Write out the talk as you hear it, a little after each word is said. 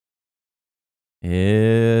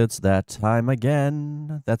It's that time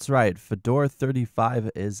again. That's right. Fedora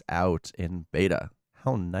 35 is out in beta.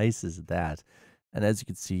 How nice is that? And as you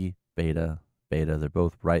can see, beta, they're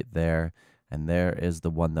both right there. And there is the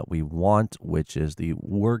one that we want, which is the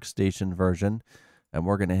workstation version. And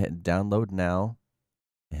we're going to hit download now.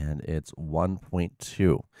 And it's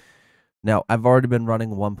 1.2. Now, I've already been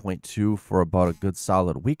running 1.2 for about a good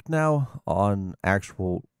solid week now on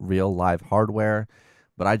actual real live hardware,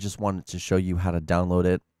 but I just wanted to show you how to download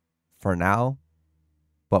it for now.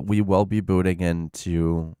 But we will be booting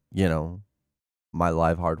into, my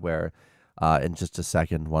live hardware in just a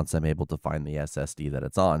second once I'm able to find the SSD that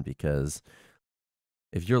it's on, because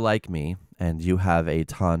if you're like me and you have a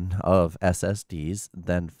ton of SSDs,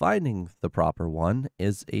 then finding the proper one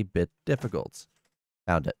is a bit difficult.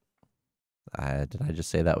 Found it. Did I just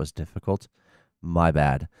say that was difficult? My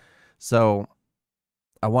bad. So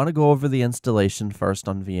I want to go over the installation first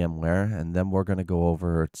on VMware, and then we're going to go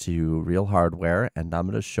over to real hardware, and I'm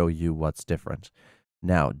going to show you what's different.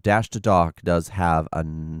 Now, Dash to Dock does have a...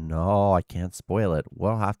 No, I can't spoil it.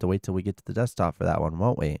 We'll have to wait till we get to the desktop for that one,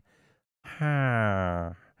 won't we?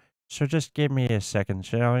 So just give me a second,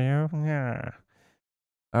 shall you? Yeah.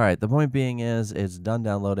 All right, the point being is it's done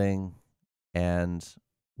downloading, and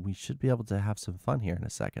we should be able to have some fun here in a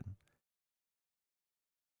second.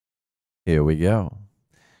 Here we go.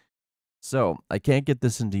 So I can't get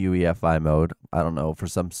this into UEFI mode. I don't know, for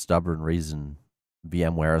some stubborn reason,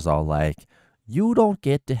 VMware is all like, you don't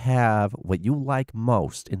get to have what you like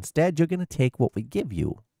most. Instead, you're going to take what we give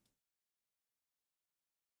you.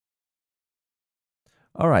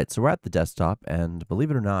 All right, so we're at the desktop, and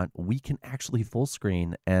believe it or not, we can actually full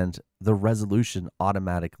screen, and the resolution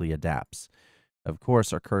automatically adapts. Of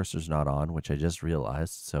course, our cursor's not on, which I just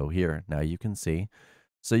realized. So here, now you can see.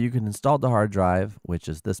 So you can install the hard drive, which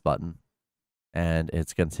is this button. And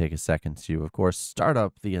it's going to take a second to, of course, start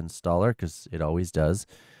up the installer, because it always does.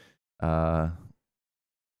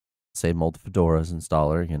 Same old Fedora's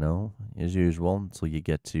installer, as usual, until you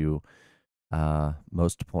get to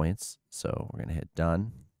most points. So we're going to hit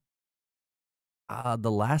done.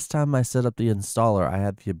 The last time I set up the installer, I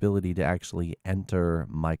had the ability to actually enter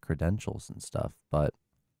my credentials and stuff, but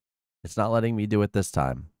it's not letting me do it this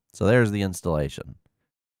time. So there's the installation.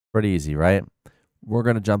 Pretty easy, right? We're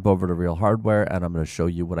going to jump over to real hardware, and I'm going to show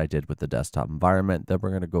you what I did with the desktop environment. Then we're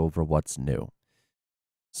going to go over what's new.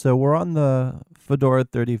 So we're on the Fedora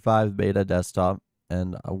 35 beta desktop,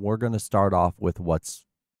 and we're going to start off with what's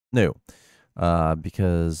new,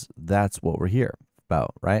 because that's what we're here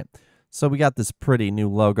about, right? So we got this pretty new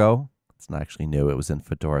logo. It's not actually new. It was in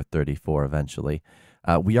Fedora 34 eventually.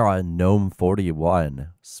 We are on GNOME 41.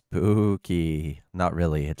 Spooky. Not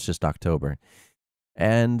really. It's just October.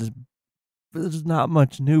 And there's not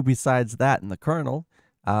much new besides that in the kernel.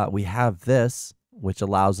 We have this, which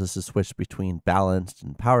allows us to switch between balanced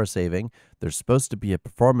and power saving. There's supposed to be a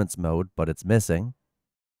performance mode, but it's missing.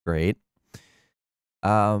 Great.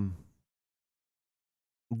 There's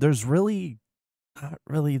really not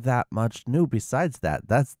really that much new besides that.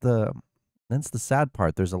 That's the sad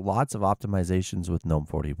part. There's lots of optimizations with GNOME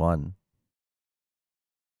 41.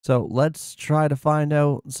 So let's try to find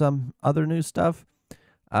out some other new stuff.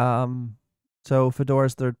 So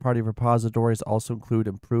Fedora's third-party repositories also include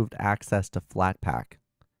improved access to Flatpak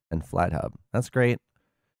and FlatHub. That's great.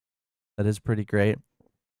 That is pretty great.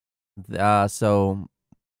 So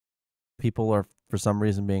people are, for some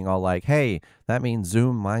reason, being all like, hey, that means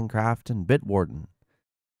Zoom, Minecraft, and Bitwarden.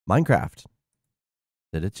 Minecraft.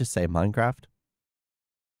 Did it just say Minecraft?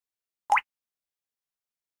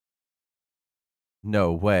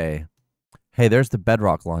 No way. Hey, there's the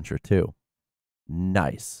Bedrock launcher, too.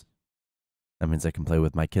 Nice. That means I can play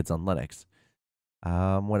with my kids on Linux.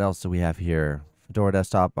 What else do we have here? Fedora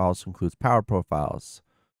Desktop also includes power profiles.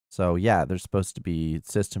 So yeah, there's supposed to be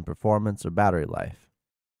system performance or battery life.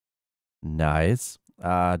 Nice.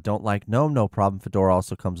 Don't like GNOME? No problem. Fedora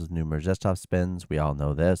also comes with numerous desktop spins. We all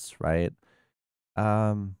know this, right?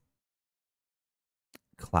 Cloud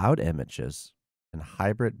images and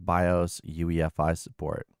hybrid BIOS UEFI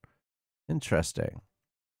support. Interesting.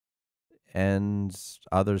 And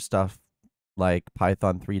other stuff like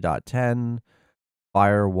Python 3.10,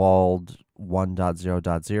 firewalled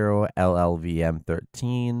 1.0.0, LLVM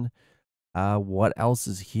 13. What else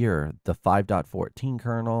is here? The 5.14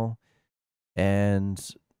 kernel. And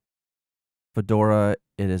Fedora,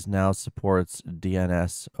 it now supports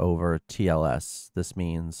DNS over TLS. This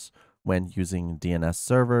means when using DNS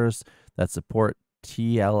servers that support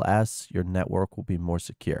TLS, your network will be more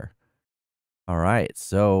secure. All right,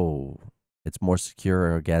 so it's more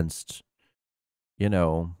secure against,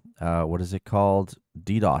 what is it called?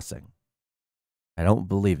 DDoSing. I don't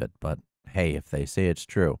believe it, but hey, if they say it's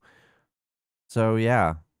true. So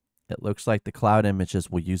yeah, it looks like the cloud images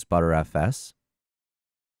will use ButterFS.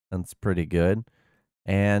 That's pretty good.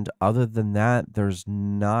 And other than that, there's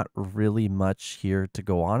not really much here to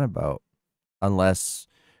go on about unless,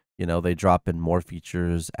 they drop in more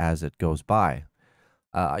features as it goes by.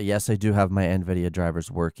 Yes, I do have my NVIDIA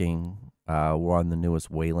drivers working. We're on the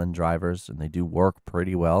newest Wayland drivers, and they do work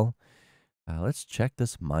pretty well. Let's check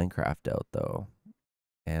this Minecraft out, though.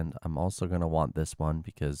 And I'm also going to want this one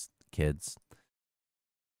because kids,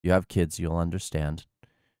 you have kids, you'll understand.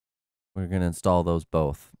 We're going to install those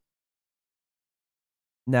both.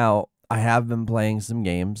 Now, I have been playing some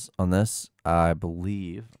games on this. I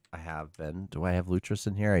believe I have been. Do I have Lutris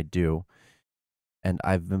in here? I do. And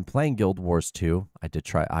I've been playing Guild Wars 2. I did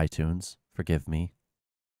try iTunes. Forgive me.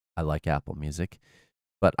 I like Apple Music.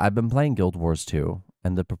 But I've been playing Guild Wars 2,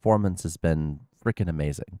 and the performance has been freaking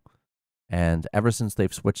amazing. And ever since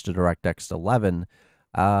they've switched to DirectX 11,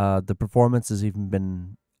 the performance has even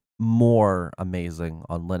been more amazing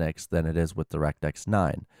on Linux than it is with DirectX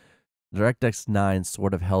 9. DirectX 9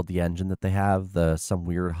 sort of held the engine that they have, some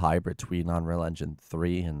weird hybrid between Unreal Engine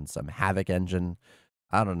 3 and some Havoc engine.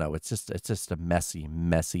 I don't know. It's just a messy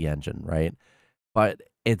engine, right? But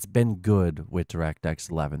it's been good with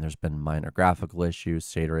DirectX 11. There's been minor graphical issues,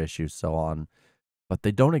 shader issues, so on. But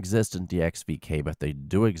they don't exist in DXVK, but they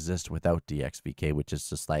do exist without DXVK, which is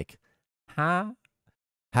just like, huh?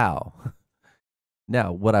 How?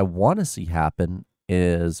 Now, what I want to see happen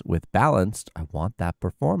is with balanced, I want that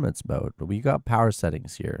performance mode. But we got power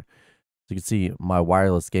settings here. So you can see my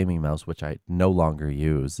wireless gaming mouse, which I no longer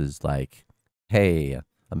use, is like, hey,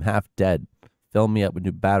 I'm half dead. Fill me up with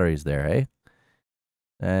new batteries there, eh?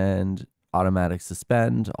 And automatic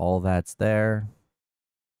suspend, all that's there,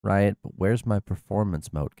 right? But where's my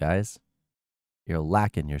performance mode, guys? You're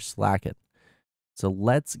lacking, you're slacking. So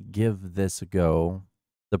let's give this a go.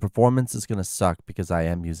 The performance is going to suck because I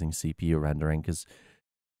am using CPU rendering because,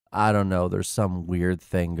 I don't know, there's some weird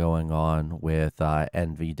thing going on with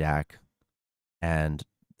NVDAC and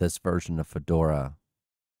this version of Fedora.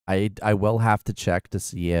 I will have to check to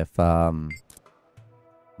see if,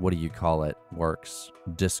 what do you call it, works.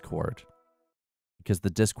 Discord. Because the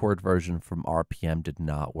Discord version from RPM did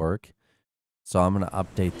not work. So I'm going to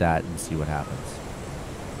update that and see what happens.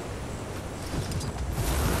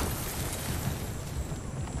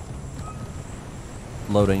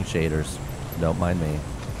 Loading shaders. Don't mind me.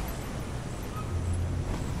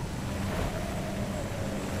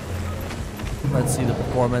 Let's see the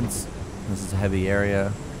performance. This is a heavy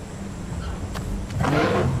area.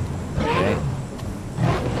 Okay.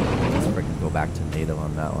 Let's freaking go back to native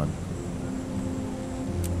on that one.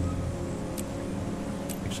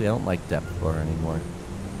 Actually, I don't like depth blur anymore.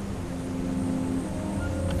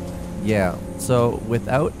 Yeah, so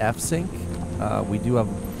without F-Sync, we do have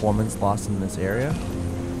a performance loss in this area.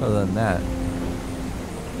 Other than that,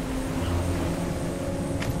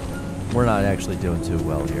 we're not actually doing too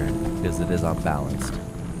well here because it is unbalanced.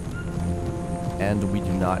 And we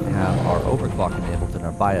do not have our overclock enabled in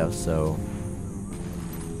our BIOS, so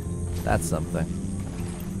that's something.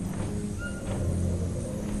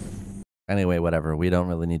 Anyway, whatever. We don't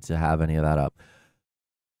really need to have any of that up.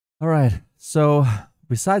 All right. So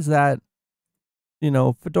besides that,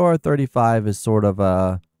 Fedora 35 is sort of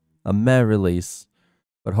a meh release,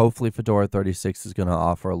 but hopefully Fedora 36 is going to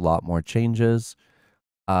offer a lot more changes.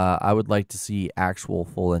 I would like to see actual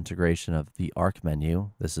full integration of the Arc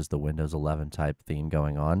menu. This is the Windows 11 type theme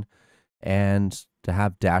going on. And to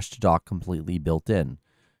have dash to dock completely built in.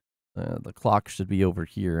 The clock should be over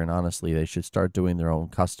here, and honestly, they should start doing their own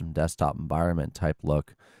custom desktop environment type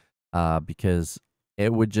look because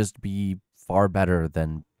it would just be far better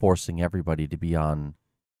than forcing everybody to be on,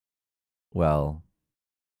 well,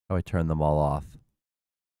 how do I turn them all off?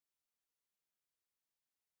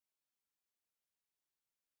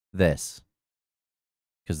 This.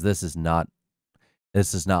 Because this does not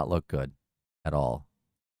look good at all.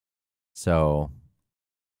 So,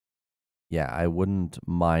 yeah, I wouldn't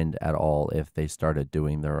mind at all if they started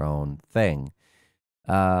doing their own thing.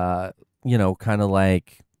 Kind of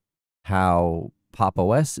like how Pop!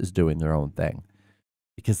 OS is doing their own thing.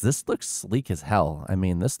 Because this looks sleek as hell. I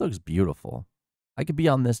mean, this looks beautiful. I could be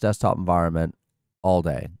on this desktop environment all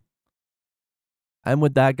day. And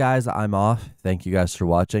with that, guys, I'm off. Thank you guys for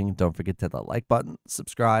watching. Don't forget to hit that like button,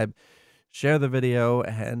 subscribe, share the video,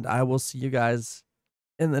 and I will see you guys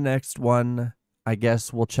in the next one. I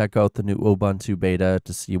guess we'll check out the new Ubuntu beta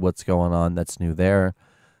to see what's going on that's new there.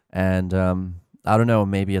 And I don't know,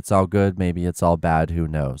 maybe it's all good, maybe it's all bad, who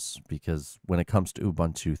knows? Because when it comes to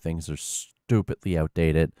Ubuntu, things are stupidly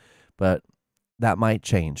outdated. But that might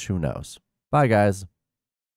change. Who knows? Bye, guys.